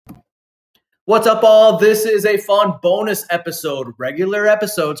What's up, all? This is a fun bonus episode. Regular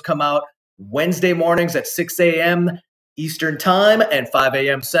episodes come out Wednesday mornings at 6 a.m. Eastern Time and 5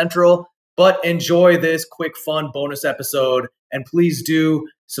 a.m. Central. But enjoy this quick, fun bonus episode. And please do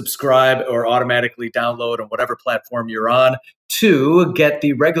subscribe or automatically download on whatever platform you're on to get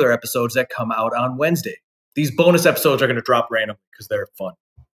the regular episodes that come out on Wednesday. These bonus episodes are going to drop randomly because they're fun.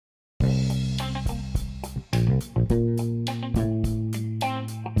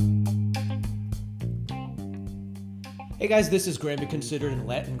 Hey guys, this is Grammy Considered and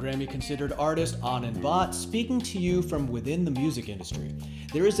Latin Grammy Considered artist Anand Bhatt speaking to you from within the music industry.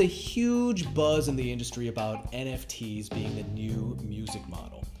 There is a huge buzz in the industry about NFTs being the new music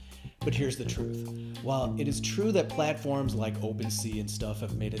model. But here's the truth. While it is true that platforms like OpenSea and stuff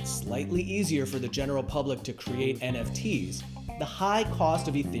have made it slightly easier for the general public to create NFTs, the high cost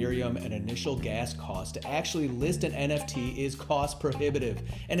of Ethereum and initial gas cost to actually list an NFT is cost prohibitive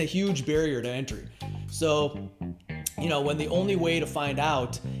and a huge barrier to entry. So, when the only way to find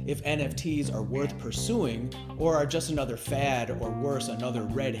out if NFTs are worth pursuing or are just another fad or worse, another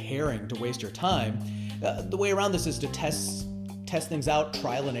red herring to waste your time, the way around this is to test things out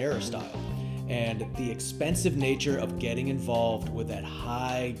trial and error style. And the expensive nature of getting involved with that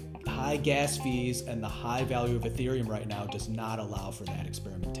high gas fees and the high value of Ethereum right now does not allow for that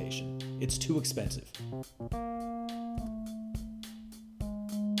experimentation. It's too expensive.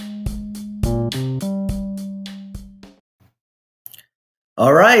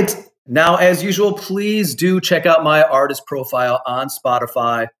 All right. Now, as usual, please do check out my artist profile on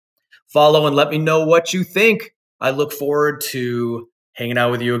Spotify. Follow and let me know what you think. I look forward to hanging out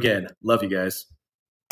with you again. Love you guys.